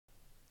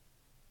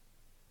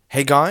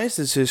Hey guys,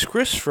 this is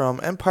Chris from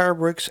Empire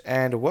Bricks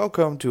and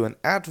welcome to an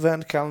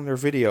advent calendar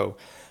video.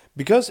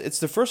 Because it's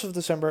the 1st of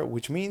December,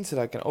 which means that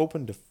I can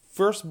open the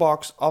first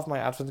box of my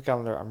advent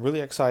calendar. I'm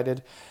really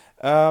excited.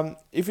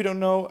 If you don't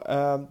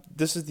know,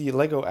 this is the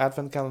Lego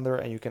advent calendar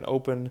and you can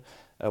open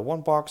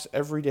one box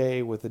every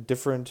day with a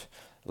different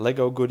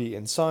Lego goodie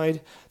inside.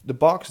 The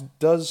box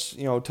does,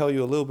 tell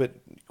you a little bit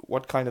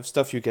what kind of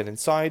stuff you get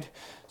inside.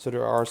 So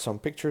there are some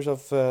pictures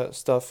of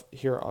stuff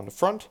here on the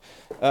front.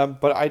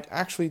 But I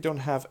actually don't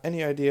have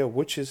any idea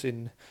which is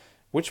in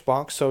which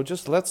box. So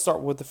just let's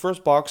start with the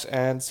first box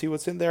and see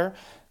what's in there.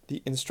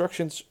 The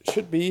instructions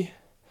should be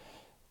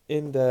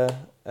in the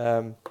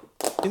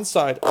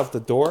inside of the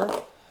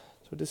door.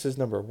 So this is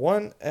number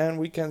 1, and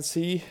we can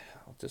see,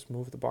 I'll just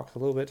move the box a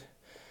little bit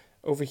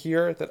over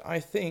here, that I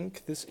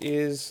think this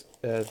is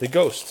the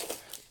ghost.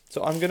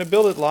 So I'm gonna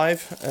build it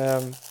live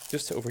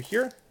just over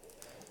here.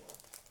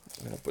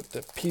 I'm gonna put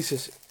the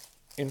pieces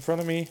in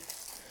front of me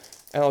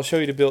and I'll show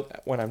you the build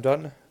when I'm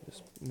done.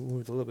 Just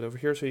move it a little bit over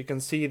here so you can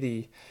see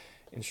the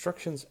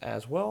instructions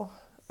as well.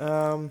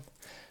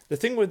 The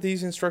thing with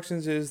these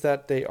instructions is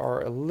that they are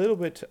a little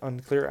bit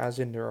unclear, as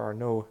in there are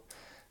no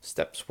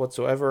steps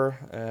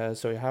whatsoever.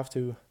 So you have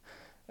to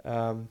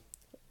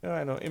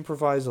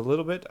improvise a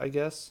little bit, I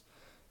guess.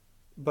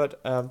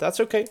 But that's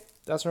okay.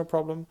 That's no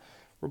problem.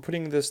 We're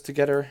putting this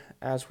together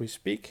as we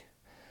speak.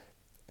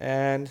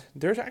 And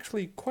there's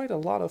actually quite a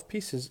lot of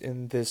pieces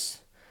in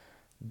this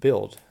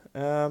build.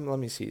 Let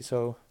me see.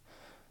 So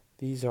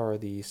these are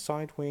the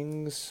side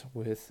wings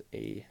with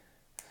a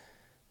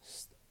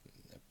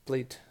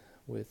plate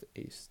with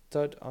a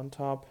stud on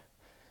top.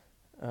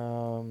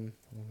 One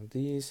of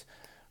these.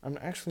 I'm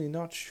actually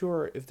not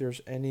sure if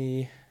there's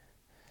any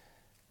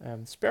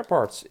spare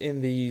parts in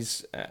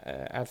these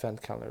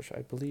advent calendars.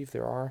 I believe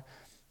there are.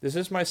 This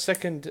is my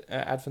second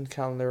advent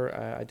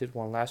calendar. I did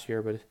one last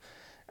year, but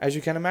as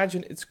you can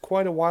imagine, it's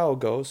quite a while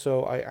ago,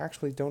 so I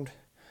actually don't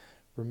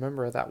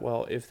remember that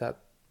well if that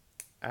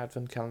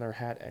advent calendar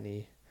had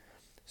any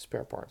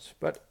spare parts.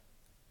 But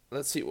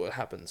let's see what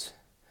happens.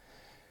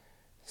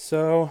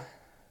 So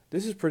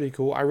this is pretty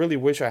cool. I really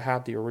wish I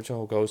had the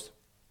original ghost.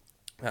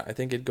 I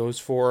think it goes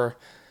for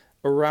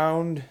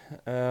around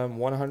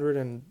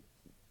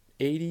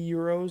 180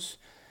 euros,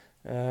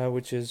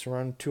 which is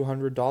around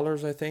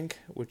 $200, I think,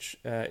 which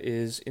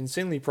is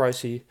insanely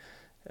pricey.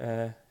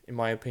 In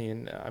my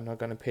opinion, I'm not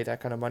gonna pay that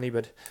kind of money,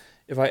 but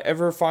if I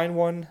ever find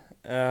one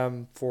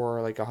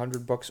for like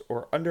 $100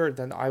 or under,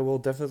 then I will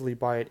definitely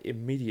buy it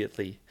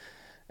immediately.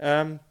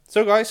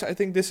 So guys, I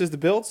think this is the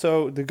build.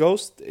 So the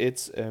ghost,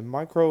 it's a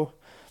micro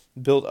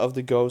build of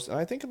the ghost, and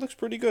I think it looks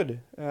pretty good.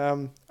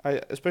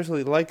 I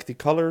especially like the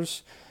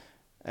colors,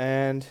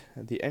 and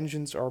the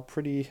engines are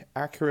pretty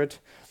accurate.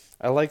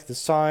 I like the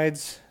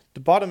sides. The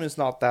bottom is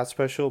not that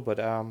special, but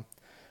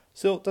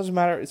still, it doesn't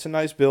matter. It's a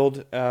nice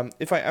build.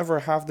 If I ever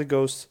have the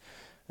ghost,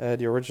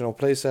 the original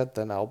playset,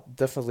 then I'll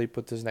definitely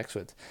put this next to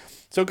it.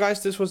 So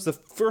guys, this was the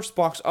first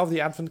box of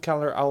the advent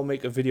calendar. I'll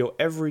make a video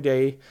every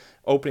day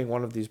opening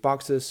one of these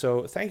boxes.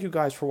 So thank you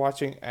guys for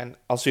watching, and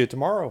I'll see you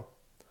tomorrow.